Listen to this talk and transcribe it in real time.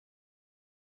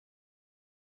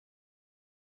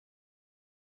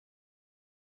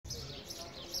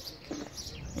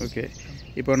Okay,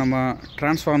 இப்போ நம்ம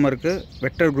டிரான்ஸ்ஃபார்மருக்கு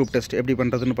vector group test எப்படி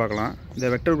பண்ணுறதுன்னு பார்க்கலாம். இந்த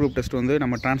வெக்டர் குரூப் டெஸ்ட் வந்து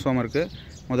நம்ம டிரான்ஸ்ஃபார்மருக்கு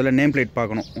முதல்ல நேம் பிளேட்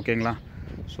பார்க்கணும். ஓகேங்களா?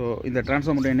 ஸோ இந்த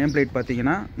டிரான்ஸ்ஃபார்மருடைய நேம் பிளேட்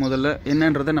பார்த்தீங்கன்னா முதல்ல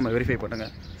என்னன்றதை நம்ம வெரிஃபை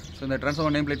பண்ணுங்கள். ஸோ இந்த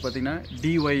டிரான்ஸ்ஃபார்மர் நேம் பிளேட் பார்த்தீங்கன்னா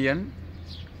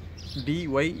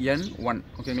DYN1.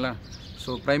 ஓகேங்களா? ஸோ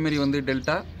ப்ரைமரி வந்து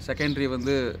டெல்டா, செகண்டரி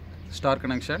வந்து ஸ்டார்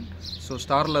கனெக்ஷன். ஸோ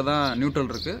ஸ்டாரில் தான்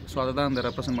நியூட்ரல் இருக்குது. ஸோ அதை தான் அந்த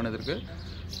ரெப்ரசன்ட் பண்ணது இருக்குது.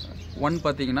 1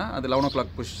 பார்த்தீங்கன்னா அது 11 o'clock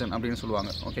பொசிஷன் அப்படின்னு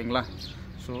சொல்லுவாங்க. ஓகேங்களா?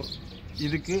 ஸோ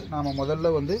இதுக்கு நாம் முதல்ல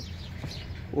வந்து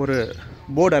ஒரு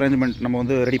போர்டு அரேஞ்ச்மெண்ட் நம்ம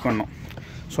வந்து ரெடி பண்ணோம்.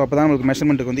 ஸோ அப்போ தான் நம்மளுக்கு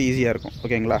மெஷர்மெண்ட்டுக்கு வந்து ஈஸியாக இருக்கும்.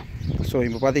 ஓகேங்களா? ஸோ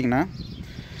இப்போ பார்த்தீங்கன்னா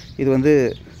இது வந்து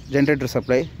generator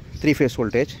supply 3 phase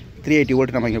voltage 380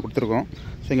 volt நம்ம இங்கே கொடுத்துருக்கோம்.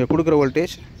 ஸோ இங்கே கொடுக்குற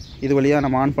வோல்டேஜ் இது வழியாக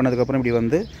நம்ம ஆன் பண்ணதுக்கப்புறம் இப்படி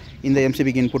வந்து இந்த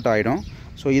எம்சிபிக்கு இன்புட் ஆகிடும்.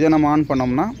 ஸோ இதை நம்ம ஆன்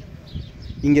பண்ணோம்னா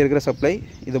இங்கே இருக்கிற சப்ளை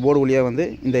இந்த போர்டு வழியாக வந்து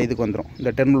இந்த இதுக்கு வந்துடும், இந்த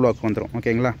டெர்மினல் பிளாக் வந்துடும்.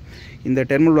 ஓகேங்களா? இந்த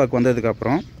டெர்மினல் பிளாக்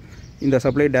வந்ததுக்கப்புறம் இந்த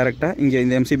சப்ளை டேரெக்டாக இங்கே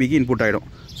இந்த எம்சிபிக்கு இன்புட் ஆகிடும்.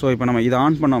 ஸோ இப்போ நம்ம இதை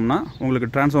ஆன் பண்ணோம்னா உங்களுக்கு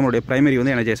டிரான்ஸ்ஃபார்மருடைய ப்ரைமரி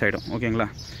வந்து எனர்ஜைஸ் ஆகிடும். ஓகேங்களா?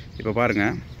 இப்போ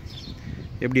பாருங்கள்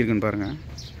எப்படி இருக்குன்னு பாருங்கள்.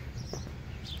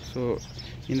 ஸோ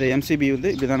இந்த எம்சிபி வந்து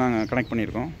இப்படி தான் நாங்கள் கனெக்ட்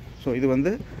பண்ணியிருக்கோம். ஸோ இது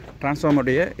வந்து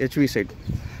டிரான்ஸ்ஃபார்மருடைய ஹெச்வி சைடு,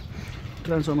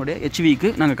 டிரான்ஸ்ஃபார்மருடைய ஹெச்விக்கு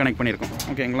நாங்கள் கனெக்ட் பண்ணியிருக்கோம்.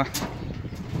 ஓகேங்களா?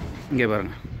 இங்கே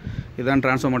பாருங்கள், இதுதான்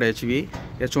டிரான்ஸ்ஃபார்மருடைய ஹெச்வி,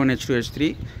 H1 H2 H3,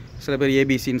 சில பேர்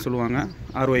ஏபிசின்னு சொல்லுவாங்க,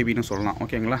 RYBன்னு சொல்லலாம்.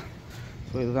 ஓகேங்களா?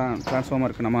 ஸோ இதுதான்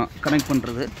டிரான்ஸ்ஃபார்மருக்கு நம்ம கனெக்ட்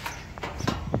பண்ணுறது.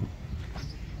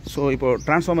 ஸோ இப்போது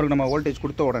டிரான்ஸ்ஃபார்மருக்கு நம்ம வோல்டேஜ்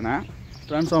கொடுத்த உடனே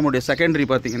டிரான்ஸ்ஃபார்மருடைய செகண்டரி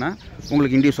பார்த்திங்கன்னா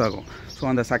உங்களுக்கு இன்டியூஸ் ஆகும். ஸோ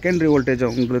அந்த செகண்டரி வோல்டேஜை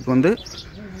உங்களுக்கு வந்து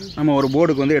நம்ம ஒரு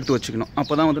போர்டுக்கு வந்து எடுத்து வச்சுக்கணும்.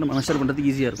 அப்போ தான் வந்து நம்ம மெஷர் பண்ணுறதுக்கு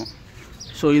ஈஸியாக இருக்கும்.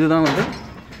 ஸோ இதுதான் வந்து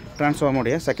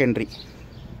டிரான்ஸ்ஃபார்மருடைய செகண்டரி,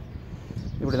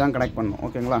 இப்படி தான் கனெக்ட் பண்ணணும்.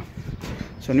 ஓகேங்களா?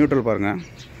 ஸோ நியூட்ரல் பாருங்கள்.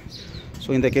 ஸோ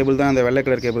இந்த கேபிள் தான், அந்த வெள்ளை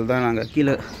கலர் கேபிள் தான் நாங்கள்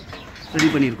கீழே ரெடி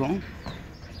பண்ணியிருக்கோம்.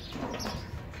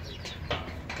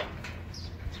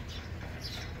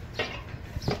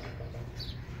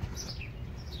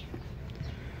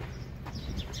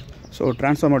 ஸோ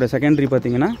டிரான்ஸ்ஃபார்மருடைய செகண்டரி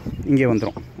பார்த்திங்கன்னா இங்கே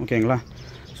வந்துடும். ஓகேங்களா?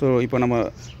 ஸோ இப்போ நம்ம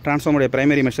டிரான்ஸ்ஃபார்மருடைய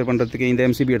ப்ரைமரி மெஷர் பண்ணுறதுக்கு இந்த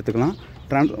எம்சிபி எடுத்துக்கலாம்,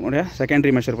 டிரான்ஸ்ஃபார்மருடைய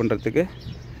செகண்டரி மெஷர் பண்ணுறதுக்கு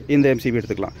இந்த எம்சிபி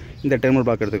எடுத்துக்கலாம், இந்த டெர்மினல்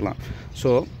பிளாக் எடுத்துக்கலாம். ஸோ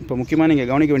இப்போ முக்கியமாக நீங்கள்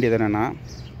கவனிக்க வேண்டியது என்னென்னா,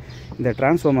 இந்த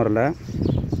டிரான்ஸ்ஃபார்மரில்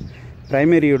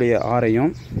ப்ரைமரியுடைய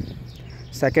ஆரையும்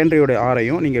செகண்டரியுடைய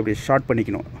ஆரையும் நீங்கள் இப்படி ஷார்ட்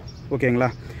பண்ணிக்கணும். ஓகேங்களா?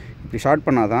 இப்படி ஷார்ட்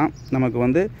பண்ணால் தான் நமக்கு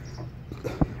வந்து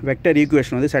வெக்டர்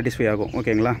ஈக்குவேஷன் வந்து சாட்டிஸ்ஃபை ஆகும்.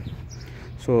 ஓகேங்களா?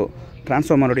 ஸோ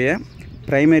டிரான்ஸ்ஃபார்மருடைய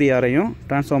ப்ரைமரி ஆரையும்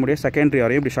டிரான்ஸ்ஃபார்மருடைய செகண்டரி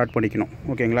ஆரையும் இப்படி ஷார்ட் பண்ணிக்கணும்.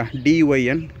 ஓகேங்களா?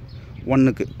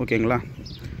 DYN1க்கு. ஓகேங்களா?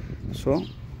 ஸோ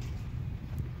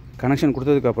கனெக்ஷன்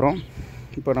கொடுத்ததுக்கப்புறம்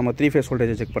இப்போ நம்ம 3 phase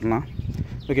வோல்டேஜை செக் பண்ணலாம்.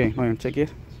 Okay, check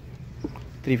here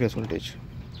 3 phase voltage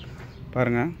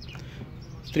பாருங்கள்.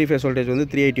 3 phase வோல்டேஜ் வந்து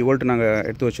 380 volt நாங்கள்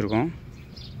எடுத்து வச்சுருக்கோம்.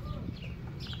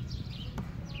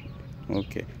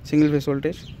 Okay, single phase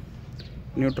voltage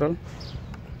neutral.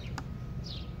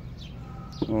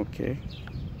 Okay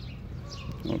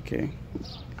okay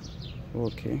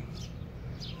okay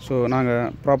so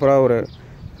நாங்கள் ப்ராப்பராக ஒரு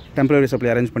டெம்பரரி சப்ளை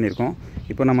அரேஞ்ச் பண்ணியிருக்கோம்.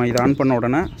 இப்போ நம்ம இதை ஆன் பண்ண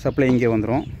உடனே சப்ளை இங்கே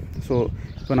வந்துடும். ஸோ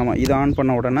இப்போ நம்ம இதை ஆன்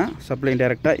பண்ண உடனே சப்ளை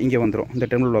டேரெக்டாக இங்கே வந்துடும், இந்த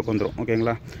டெர்மினல் பிளாக் வந்துடும்.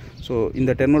 ஓகேங்களா? ஸோ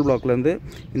இந்த டெர்மினல் பிளாக்லேருந்து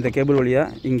இந்த கேபிள்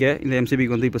வழியாக இங்கே இந்த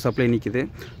எம்சிபிக்கு வந்து இப்போ சப்ளை நிற்கிது.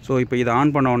 ஸோ இப்போ இதை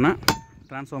ஆன் பண்ண உடனே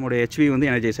டிரான்ஸ்ஃபார்மருடைய ஹெச்வி வந்து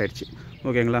எனர்ஜைஸ் ஆகிடுச்சு.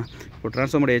 ஓகேங்களா? இப்போ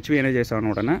டிரான்ஸ்ஃபார்மருடைய ஹெச்வி எனர்ஜைஸ் ஆன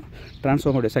உடனே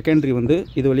டிரான்ஸ்ஃபார்மருடைய செகண்டரி வந்து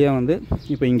இது வழியாக வந்து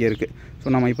இப்போ இங்கே இருக்குது. ஸோ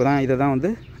நம்ம இப்போ தான் இதை தான் வந்து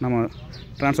நம்ம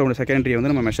டிரான்ஸ்ஃபார்மருடைய செகண்டரியை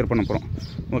வந்து நம்ம மெஷர் பண்ண போகிறோம்.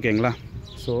 ஓகேங்களா?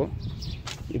 ஸோ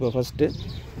இப்போ ஃபஸ்ட்டு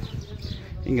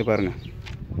இங்கே பாருங்கள்.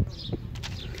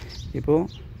 இப்போது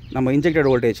நம்ம injected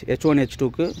voltage H1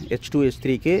 H2க்கு, H2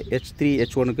 H3க்கு, H3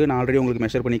 H1க்கு நான் ஆல்ரெடி உங்களுக்கு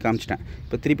மெஷர் பண்ணி காமிச்சிட்டேன்.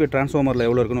 இப்போ திருப்பி டிரான்ஸ்ஃபார்மரில்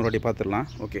எவ்வளோ இருக்குன்னு ஒரு வாட்டி பார்த்துடலாம்.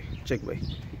 Okay, check by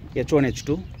H1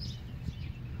 H2.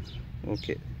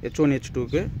 Okay, H1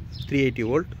 H2க்கு 380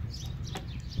 volt,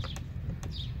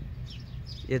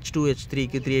 H2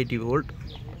 H3க்கு 380 volt.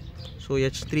 So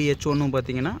H3 H1ம்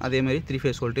பார்த்தீங்கன்னா அதேமாதிரி 3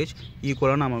 phase வோல்டேஜ்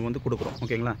ஈக்குவலாக நம்ம வந்து கொடுக்குறோம்.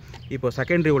 ஓகேங்களா? இப்போ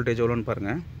செகண்டரி வோல்டேஜ் எவ்வளோன்னு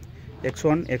பாருங்கள்.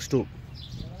 X1 X2.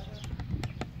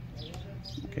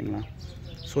 ஓகேங்களா?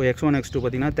 ஸோ X1 X2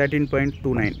 பார்த்தீங்கன்னா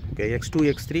 13.29. Okay, X2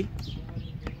 X3.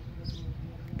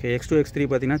 Okay, X2 X3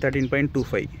 பார்த்தீங்கன்னா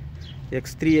 13.25.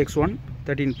 X3 X1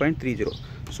 13.30.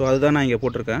 ஸோ அதுதான் நான் இங்கே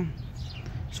போட்டிருக்கேன்.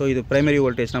 ஸோ இது ப்ரைமரி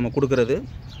வோல்டேஜ் நம்ம கொடுக்குறது.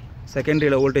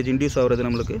 செகண்டரியில் வோல்டேஜ் இன்டியூஸ் ஆகிறது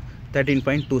நம்மளுக்கு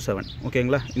 13.27.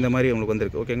 ஓகேங்களா? இந்த மாதிரி உங்களுக்கு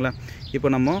வந்திருக்கு. ஓகேங்களா? இப்போ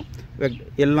நம்ம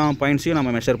எல்லா பாயிண்ட்ஸையும்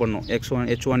நம்ம மெஷர் பண்ணோம். H1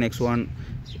 X1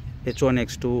 H1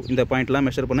 X2 இந்த பாயிண்ட்லாம்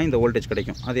மெஷர் பண்ணால் இந்த வோல்டேஜ்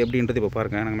கிடைக்கும். அது எப்படின்றது இப்போ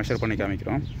பாருங்கள், நாங்கள் மெஷர் பண்ணி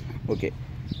காமிக்கிறோம். ஓகே,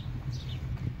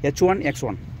 H1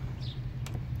 X1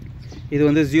 இது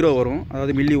வந்து 0 வரும்,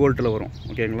 அதாவது மில்லி வோல்ட்டில் வரும்.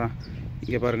 ஓகேங்களா?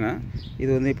 இங்கே பாருங்கள்,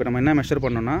 இது வந்து இப்போ நம்ம என்ன மெஷர்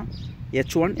பண்ணோன்னா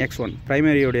H1 X1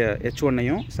 ப்ரைமரியோடைய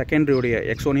H1ஐயும் செகண்டரியோடைய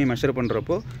X1ஐயும் மெஷர்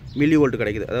பண்ணுறப்போ மில்லி வோல்ட்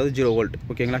கிடைக்குது, அதாவது 0 வோல்ட்.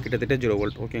 ஓகேங்களா, கிட்டத்தட்ட 0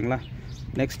 வோல்ட். ஓகேங்களா,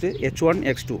 நெக்ஸ்ட்டு H1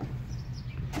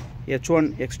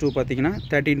 X2 பார்த்தீங்கன்னா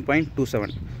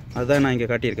 13.27, அதுதான் நான் இங்கே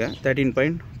காட்டியிருக்கேன்.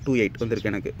 13.28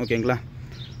 வந்திருக்கு எனக்கு. ஓகேங்களா,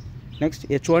 next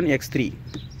H1 X3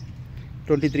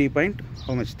 23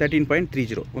 how much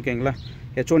 13.30. ஓகேங்களா,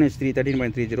 H1 H3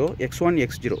 13.30, X1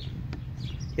 X0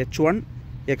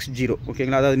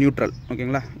 ஓகேங்களா, அதாவது நியூட்ரல்.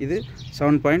 ஓகேங்களா, இது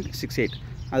 7.68,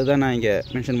 அதுதான் நான் இங்கே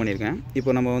மென்ஷன் பண்ணியிருக்கேன். இப்போ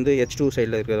நம்ம வந்து H2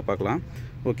 சைடில் இருக்கிறத பார்க்கலாம்.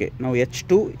 Okay, now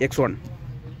H2 X1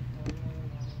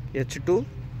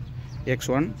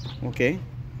 okay,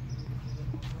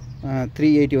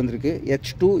 380 வந்திருக்கு.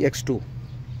 H2 X2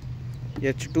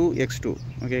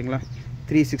 ஓகேங்களா,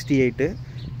 368.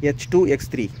 H2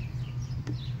 X3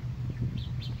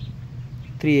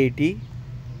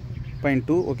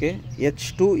 380.2. Okay,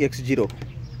 H2 X0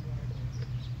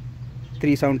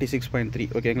 376.3.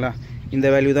 ஓகேங்களா, இந்த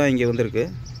வேல்யூ தான் இங்கே வந்திருக்கு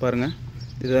பாருங்கள்,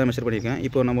 இதுதான் மெஷர் பண்ணியிருக்கேன்.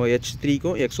 இப்போ நம்ம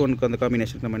H3க்கும் X1க்கும் அந்த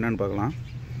காம்பினேஷன் நம்ம என்னென்னு பார்க்கலாம்.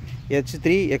 H3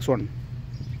 X1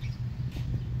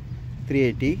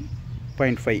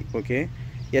 380.5. Okay,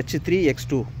 H3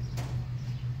 X2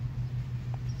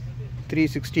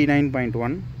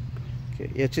 369.1. Okay,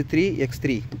 H3 X3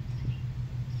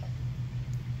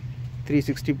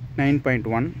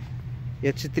 369.1.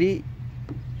 H3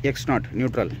 X0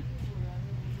 neutral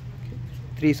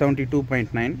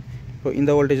 372.9. இப்போ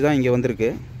இந்த வோல்டேஜ் தான் இங்கே வந்திருக்கு.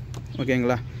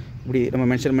 ஓகேங்களா, இப்படி நம்ம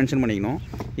மென்ஷன் பண்ணிக்கணும்.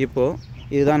 இப்போது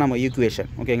இதுதான் நம்ம ஈக்குவேஷன்.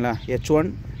 ஓகேங்களா, H1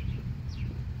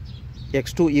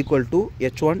 X2 equal to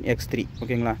H1 X3.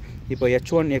 ஓகேங்களா, இப்போ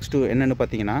H1 X2 என்னென்னு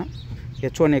பார்த்தீங்கன்னா,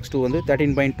 H1 X2 வந்து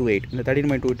 13.28, இந்த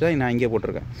 13.28 தான் நான் இங்கே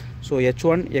போட்டிருக்கேன். ஸோ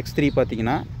H1 X3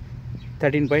 பார்த்தீங்கன்னா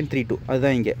 13.32,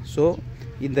 அதுதான் இங்கே. ஸோ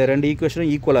இந்த ரெண்டு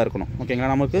ஈக்குவேஷனும் ஈக்குவலாக இருக்கணும். ஓகேங்களா,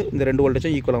 நமக்கு இந்த ரெண்டு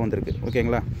வோல்டேஜும் ஈக்குவலாக வந்திருக்கு.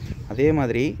 ஓகேங்களா, அதே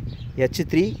மாதிரி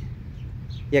H3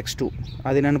 X2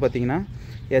 அது என்னென்னு பார்த்தீங்கன்னா,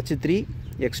 H3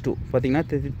 X2 பார்த்தீங்கன்னா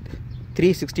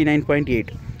 369.8,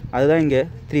 அதுதான் இங்கே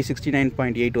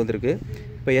 369.8 வந்திருக்கு.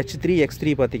 இப்போ H3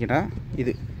 X3 பார்த்தீங்கன்னா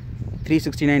இது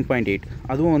 369.8,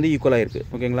 அதுவும் வந்து ஈக்குவலாக இருக்குது.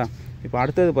 ஓகேங்களா, இப்போ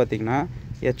அடுத்தது பார்த்தீங்கன்னா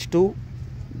H2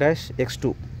 X2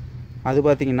 அது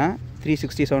பார்த்தீங்கன்னா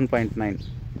 367.9.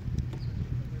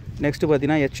 நெக்ஸ்ட்டு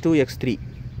பார்த்தீங்கன்னா H2 X3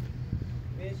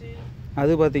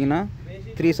 அது பார்த்தீங்கன்னா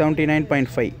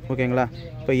 379.5. ஓகேங்களா,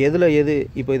 இப்போ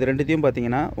இப்போ இது ரெண்டுத்தையும்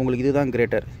பார்த்தீங்கன்னா உங்களுக்கு இதுதான்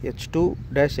கிரேட்டர். H2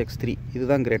 X3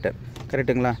 இதுதான் கிரேட்டர்.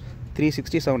 கரெக்டுங்களா,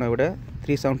 367 விட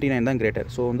 379 தான் கிரேட்டர்.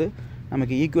 ஸோ வந்து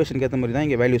நமக்கு ஈக்குவேஷனுக்கு ஏற்ற மாதிரி தான்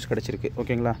இங்கே வேல்யூஸ் கிடச்சிருக்கு.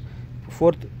 ஓகேங்களா,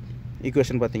 ஃபோர்த்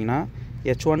ஈக்குவேஷன் பார்த்தீங்கன்னா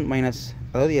H1 மைனஸ்,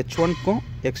 அதாவது H1க்கும்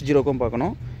X0க்கும்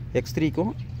பார்க்கணும்,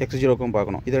 X3க்கும் X0க்கும்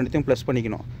பார்க்கணும். இது ரெண்டுத்தையும் ப்ளஸ்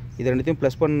பண்ணிக்கணும். இது ரெண்டுத்தையும்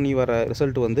ப்ளஸ் பண்ணி வர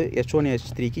ரிசல்ட் வந்து H1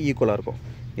 H3க்கு ஈக்குவலாக இருக்கும்.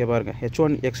 இங்கே பாருங்கள்,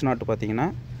 H1 X0 பார்த்தீங்கன்னா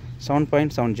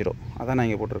 7.70, அதான் நான்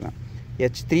இங்கே போட்டிருக்கேன்.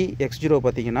 H3 X0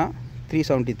 பார்த்தீங்கன்னா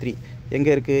 373,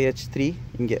 எங்கே இருக்குது H3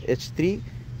 இங்கே, H3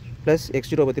 ப்ளஸ்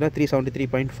X0 பார்த்தீங்கன்னா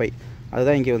 373.5,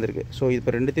 அதுதான் இங்கே வந்திருக்கு. ஸோ இப்போ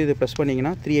ரெண்டுத்தையும் இது ப்ளஸ்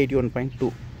பண்ணிங்கன்னா 381.2.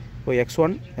 இப்போ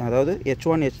X1 அதாவது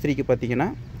H1 H3க்கு பார்த்தீங்கன்னா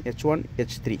H1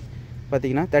 H3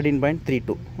 பார்த்தீங்கன்னா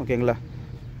 13.32. ஓகேங்களா,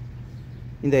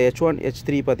 இந்த H1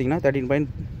 H3 பார்த்தீங்கன்னா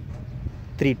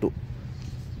 13.32.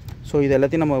 ஸோ இது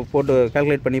எல்லாத்தையும் நம்ம போட்டு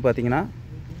கால்குலேட் பண்ணி பார்த்தீங்கன்னா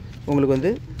உங்களுக்கு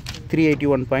வந்து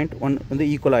 381.1 வந்து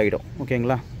ஈக்குவல் ஆகிடும்.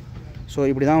 ஓகேங்களா, ஸோ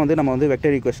இப்படி தான் வந்து நம்ம வந்து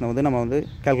வெக்டர் ஈக்குவேஷனை வந்து நம்ம வந்து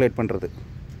கால்குலேட் பண்ணுறது.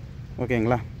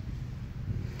 ஓகேங்களா,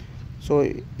 ஸோ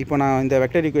இப்போ நான் இந்த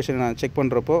வெக்டர் ஈக்குவேஷனை நான் செக்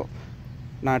பண்ணுறப்போ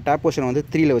நான் டேப் போர்ஷனை வந்து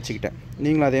 3ல் வச்சுக்கிட்டேன்.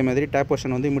 நீங்களும் அதே மாதிரி டேப்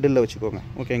போர்ஷன் வந்து மிடில் வச்சுக்கோங்க.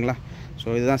 ஓகேங்களா, ஸோ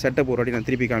இதுதான் செட்டப். ஒரு வாட்டி நான்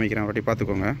திருப்பி காமிக்கிறேன், ஒரு வாட்டி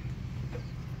பார்த்துக்கோங்க.